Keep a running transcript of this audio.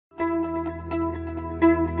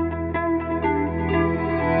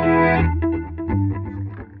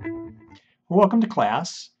Well, welcome to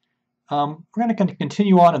class. We're going to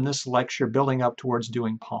continue on in this lecture building up towards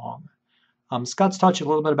doing Pong. Scott's taught you a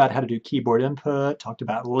little bit about how to do keyboard input, talked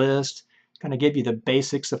about list, kind of gave you the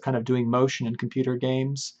basics of kind of doing motion in computer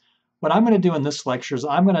games. What I'm going to do in this lecture is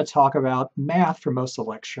I'm going to talk about math for most of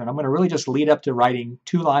the lecture, and I'm going to really just lead up to writing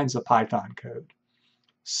 2 lines of Python code.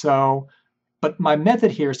 But my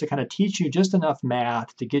method here is to kind of teach you just enough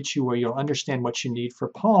math to get you where you'll understand what you need for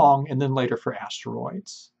Pong and then later for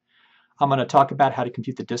asteroids. I'm going to talk about how to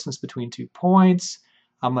compute the distance between 2 points.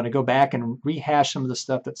 I'm going to go back and rehash some of the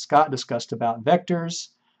stuff that Scott discussed about vectors.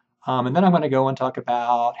 And then I'm going to go and talk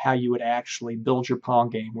about how you would actually build your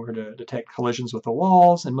Pong game, where to detect collisions with the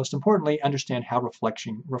walls, and most importantly, understand how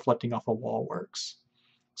reflecting off a wall works.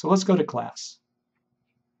 So let's go to class.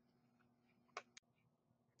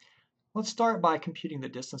 Let's start by computing the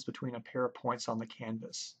distance between a pair of points on the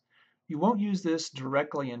canvas. You won't use this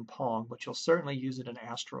directly in Pong, but you'll certainly use it in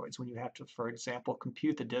asteroids when you have to, for example,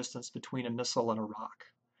 compute the distance between a missile and a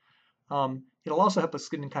rock. It'll also help us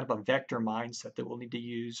get in kind of a vector mindset that we'll need to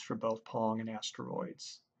use for both Pong and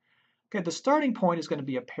asteroids. Okay, the starting point is going to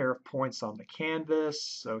be a pair of points on the canvas.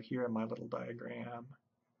 So here in my little diagram,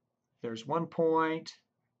 there's one point,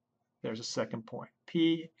 there's a second point,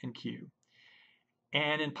 P and Q.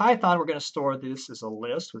 And in Python, we're going to store this as a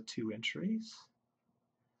list with 2 entries.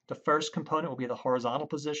 The first component will be the horizontal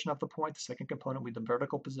position of the point. The second component will be the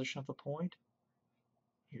vertical position of the point.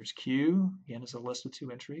 Here's Q, again, is a list with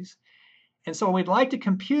 2 entries. And so what we'd like to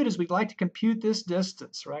compute is we'd like to compute this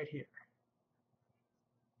distance right here.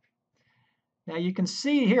 Now you can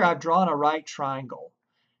see here I've drawn a right triangle.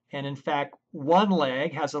 And in fact, one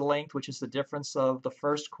leg has a length which is the difference of the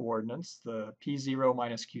first coordinates, the P0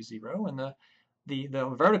 minus Q0, and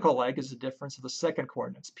the vertical leg is the difference of the second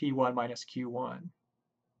coordinates, P1 minus Q1.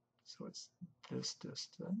 So it's this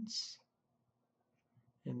distance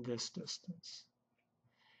and this distance.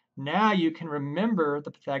 Now you can remember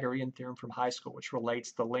the Pythagorean theorem from high school, which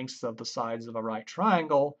relates the lengths of the sides of a right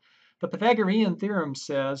triangle. The Pythagorean theorem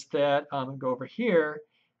says that, go over here,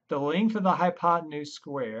 the length of the hypotenuse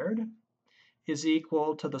squared is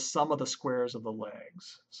equal to the sum of the squares of the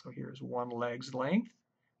legs. So here's one leg's length,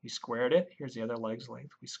 we squared it. Here's the other leg's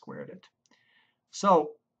length, we squared it.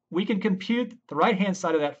 So we can compute the right-hand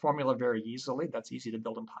side of that formula very easily. That's easy to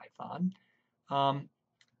build in Python.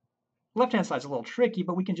 Left-hand side is a little tricky,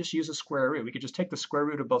 but we can just use a square root. We could just take the square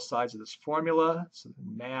root of both sides of this formula. So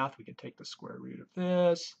in math, we can take the square root of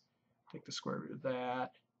this, take the square root of that.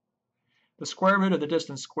 The square root of the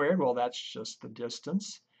distance squared, well, that's just the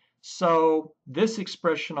distance. So this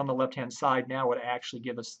expression on the left-hand side now would actually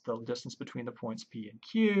give us the distance between the points P and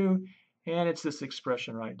Q, and it's this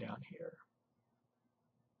expression right down here.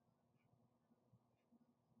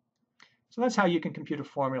 So that's how you can compute a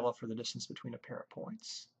formula for the distance between a pair of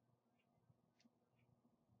points.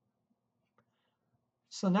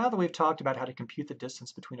 So now that we've talked about how to compute the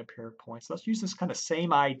distance between a pair of points, let's use this kind of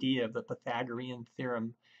same idea of the Pythagorean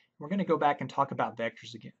theorem. We're going to go back and talk about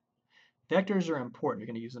vectors again. Vectors are important. You're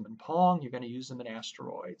going to use them in Pong. You're going to use them in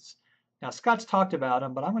asteroids. Now, Scott's talked about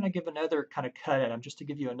them, but I'm going to give another kind of cut at them just to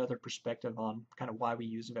give you another perspective on kind of why we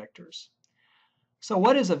use vectors. So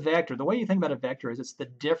what is a vector? The way you think about a vector is it's the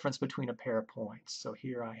difference between a pair of points. So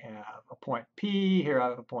here I have a point P, here I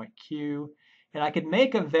have a point Q, and I could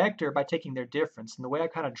make a vector by taking their difference. And the way I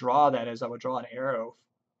kind of draw that is I would draw an arrow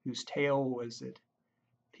whose tail was at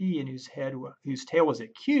P and whose tail was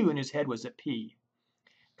at Q and whose head was at P.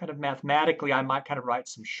 Kind of mathematically, I might kind of write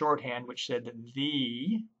some shorthand which said that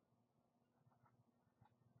V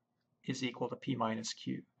is equal to P minus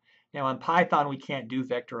Q. Now in Python, we can't do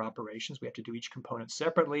vector operations. We have to do each component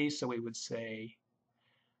separately. So we would say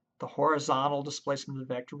the horizontal displacement of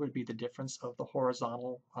the vector would be the difference of the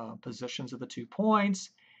horizontal positions of the 2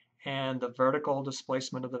 points. And the vertical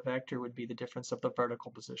displacement of the vector would be the difference of the vertical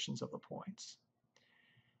positions of the points.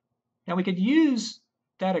 Now we could use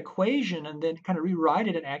that equation and then kind of rewrite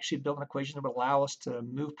it and actually build an equation that would allow us to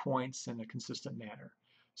move points in a consistent manner.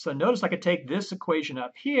 So notice I could take this equation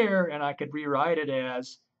up here and I could rewrite it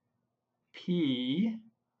as P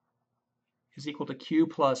is equal to Q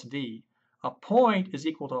plus V. A point is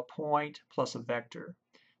equal to a point plus a vector.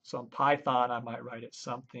 So in Python, I might write it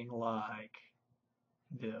something like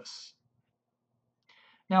this.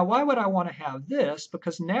 Now, why would I want to have this?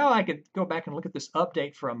 Because now I could go back and look at this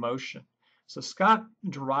update for a motion. So Scott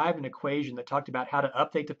derived an equation that talked about how to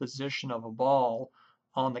update the position of a ball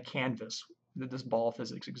on the canvas, this ball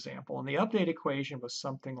physics example. And the update equation was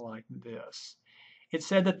something like this. It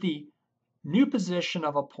said that the new position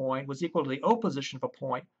of a point was equal to the old position of a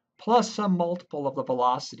point plus some multiple of the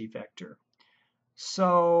velocity vector.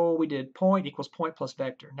 So we did point equals point plus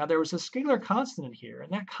vector. Now there was a scalar constant in here,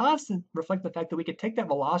 and that constant reflected the fact that we could take that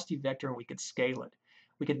velocity vector and we could scale it.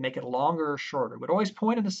 We could make it longer or shorter. It would always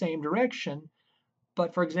point in the same direction,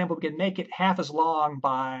 but for example, we could make it half as long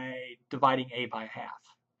by dividing a by half.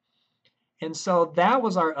 And so that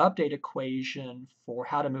was our update equation for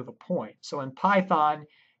how to move a point. So in Python,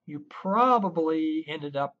 you probably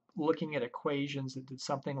ended up looking at equations that did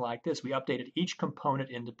something like this. We updated each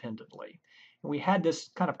component independently. And we had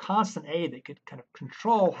this kind of constant a that could kind of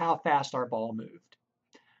control how fast our ball moved.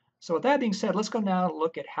 So with that being said, let's go now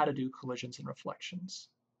look at how to do collisions and reflections.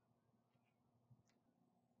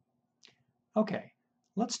 Okay,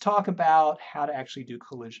 let's talk about how to actually do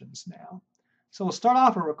collisions now. So we'll start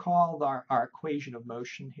off and recall our equation of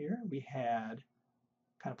motion here. We had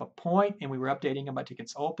kind of a point, and we were updating it by taking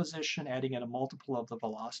its old position, adding in a multiple of the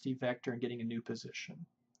velocity vector, and getting a new position.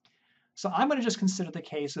 So I'm going to just consider the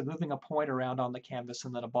case of moving a point around on the canvas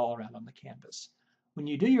and then a ball around on the canvas. When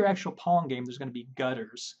you do your actual Pong game, there's going to be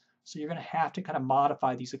gutters. So you're going to have to kind of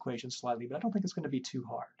modify these equations slightly, but I don't think it's going to be too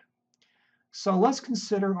hard. So let's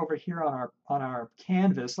consider over here on our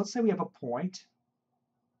canvas, let's say we have a point,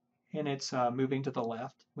 and it's moving to the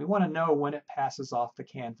left. We want to know when it passes off the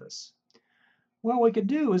canvas. Well, what we could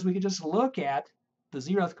do is we could just look at the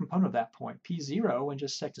 0th component of that point, P0, and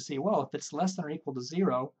just check to see, well, if it's less than or equal to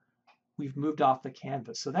 0, we've moved off the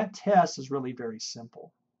canvas. So that test is really very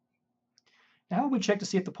simple. Now we check to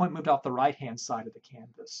see if the point moved off the right-hand side of the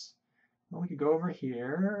canvas. Well, we could go over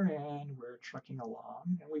here, and we're trucking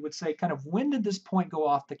along, and we would say, kind of, when did this point go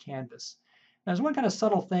off the canvas? Now, there's one kind of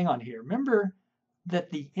subtle thing on here. Remember that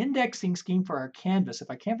the indexing scheme for our canvas, if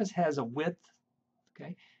our canvas has a width,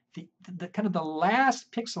 okay, the kind of the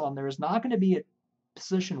last pixel on there is not going to be at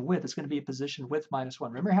position width. It's going to be a position width minus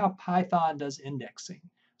 1. Remember how Python does indexing.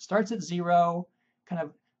 Starts at 0, kind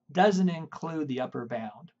of doesn't include the upper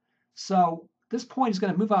bound. So this point is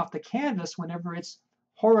going to move off the canvas whenever its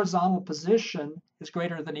horizontal position is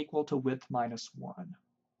greater than or equal to width minus 1.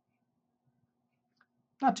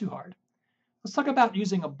 Not too hard. Let's talk about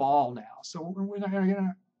using a ball now. So we're going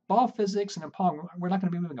to ball physics, and in Pong, we're not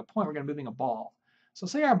going to be moving a point, we're going to be moving a ball. So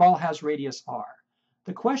say our ball has radius r.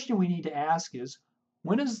 The question we need to ask is,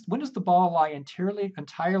 when does the ball lie entirely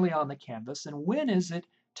on the canvas, and when is it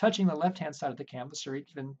touching the left-hand side of the canvas, or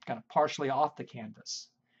even kind of partially off the canvas?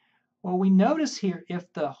 Well, we notice here,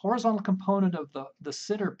 if the horizontal component of the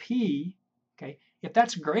center P, okay, if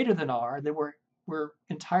that's greater than r, then we're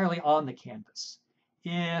entirely on the canvas.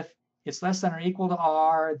 If it's less than or equal to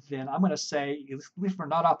r, then I'm going to say, if we're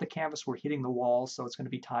not off the canvas, we're hitting the wall, so it's going to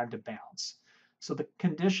be time to bounce. So the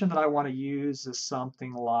condition that I want to use is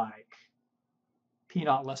something like P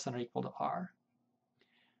naught less than or equal to r.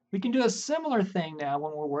 We can do a similar thing now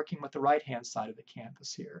when we're working with the right-hand side of the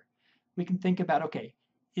canvas here. We can think about, okay,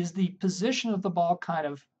 is the position of the ball kind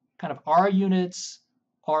of r units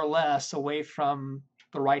or less away from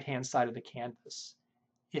the right-hand side of the canvas?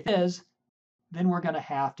 If it is, then we're going to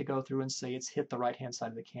have to go through and say it's hit the right-hand side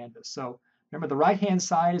of the canvas. So remember, the right-hand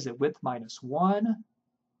side is at width minus 1.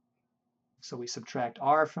 So we subtract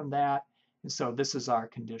r from that. And so this is our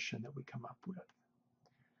condition that we come up with.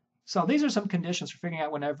 So these are some conditions for figuring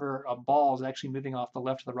out whenever a ball is actually moving off the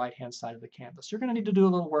left or the right-hand side of the canvas. You're going to need to do a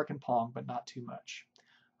little work in Pong, but not too much.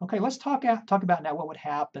 Okay, let's talk about now what would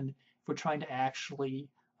happen if we're trying to actually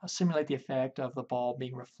simulate the effect of the ball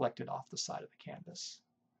being reflected off the side of the canvas.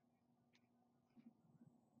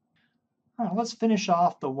 All right, let's finish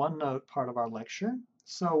off the one-note part of our lecture.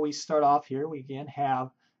 So we start off here. We again have,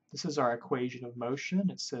 this is our equation of motion.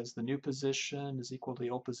 It says the new position is equal to the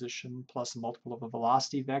old position plus a multiple of a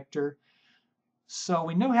velocity vector. So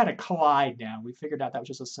we know how to collide now. We figured out that was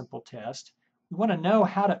just a simple test. We want to know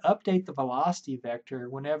how to update the velocity vector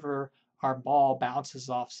whenever our ball bounces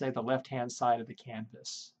off, say, the left-hand side of the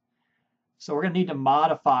canvas. So we're going to need to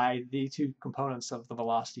modify the two components of the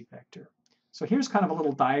velocity vector. So here's kind of a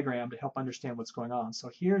little diagram to help understand what's going on. So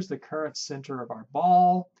here's the current center of our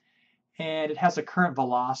ball, and it has a current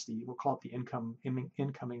velocity. We'll call it the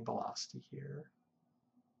incoming velocity here.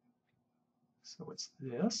 So it's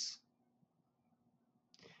this.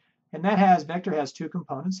 And that vector has two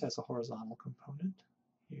components. It has a horizontal component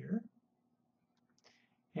here,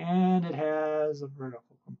 and it has a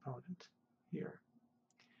vertical component here.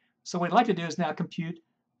 So what I'd like to do is now compute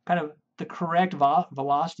kind of the correct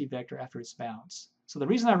velocity vector after its bounce. So the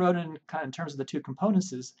reason I wrote it in terms of the two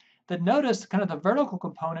components is that notice kind of the vertical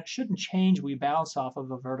component shouldn't change when we bounce off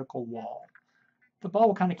of a vertical wall. The ball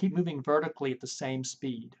will kind of keep moving vertically at the same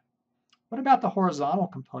speed. What about the horizontal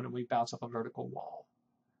component when we bounce off a vertical wall?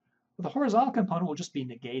 Well, the horizontal component will just be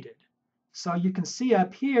negated. So you can see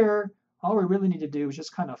up here, all we really need to do is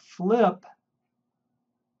just kind of flip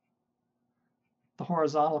the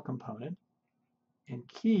horizontal component and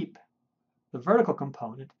keep the vertical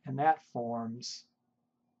component, and that forms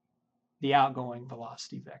the outgoing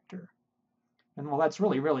velocity vector. And well, that's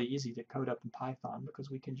really, really easy to code up in Python because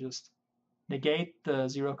we can just negate the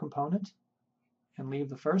zero component and leave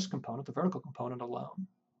the first component, the vertical component, alone.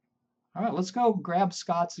 All right, let's go grab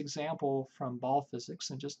Scott's example from ball physics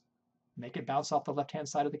and just make it bounce off the left-hand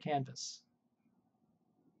side of the canvas.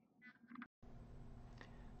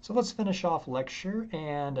 So let's finish off lecture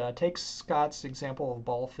and take Scott's example of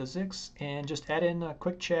ball physics and just add in a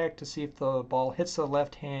quick check to see if the ball hits the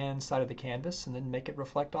left-hand side of the canvas and then make it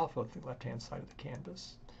reflect off of the left-hand side of the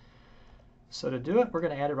canvas. So to do it, we're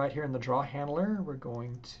going to add it right here in the draw handler. We're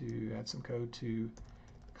going to add some code to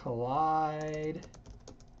collide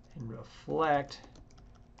and reflect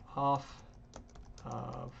off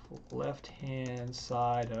of left-hand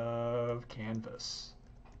side of canvas.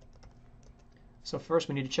 So first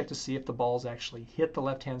we need to check to see if the balls actually hit the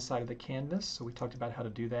left-hand side of the canvas. So we talked about how to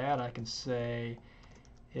do that. I can say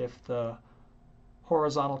if the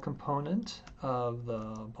horizontal component of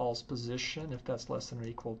the ball's position, if that's less than or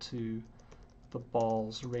equal to the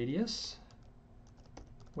ball's radius.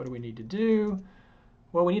 What do we need to do?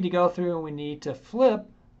 Well, we need to go through and we need to flip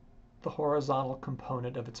the horizontal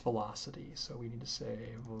component of its velocity. So we need to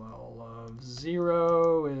say vel of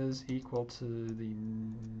 0 is equal to the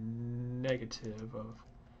negative of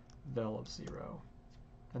vel of 0.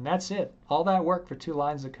 And that's it. All that work for 2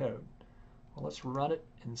 lines of code. Well, let's run it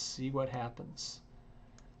and see what happens.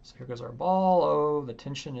 So here goes our ball. Oh, the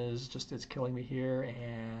tension is just, it's killing me here.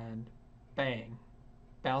 And bang,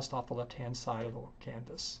 bounced off the left-hand side of the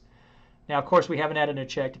canvas. Now, of course, we haven't added a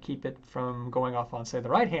check to keep it from going off on, say, the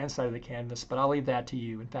right-hand side of the canvas, but I'll leave that to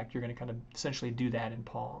you. In fact, you're going to kind of essentially do that in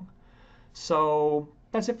Pong. So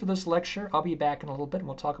that's it for this lecture. I'll be back in a little bit, and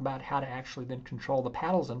we'll talk about how to actually then control the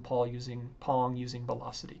paddles in Pong using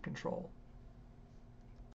velocity control.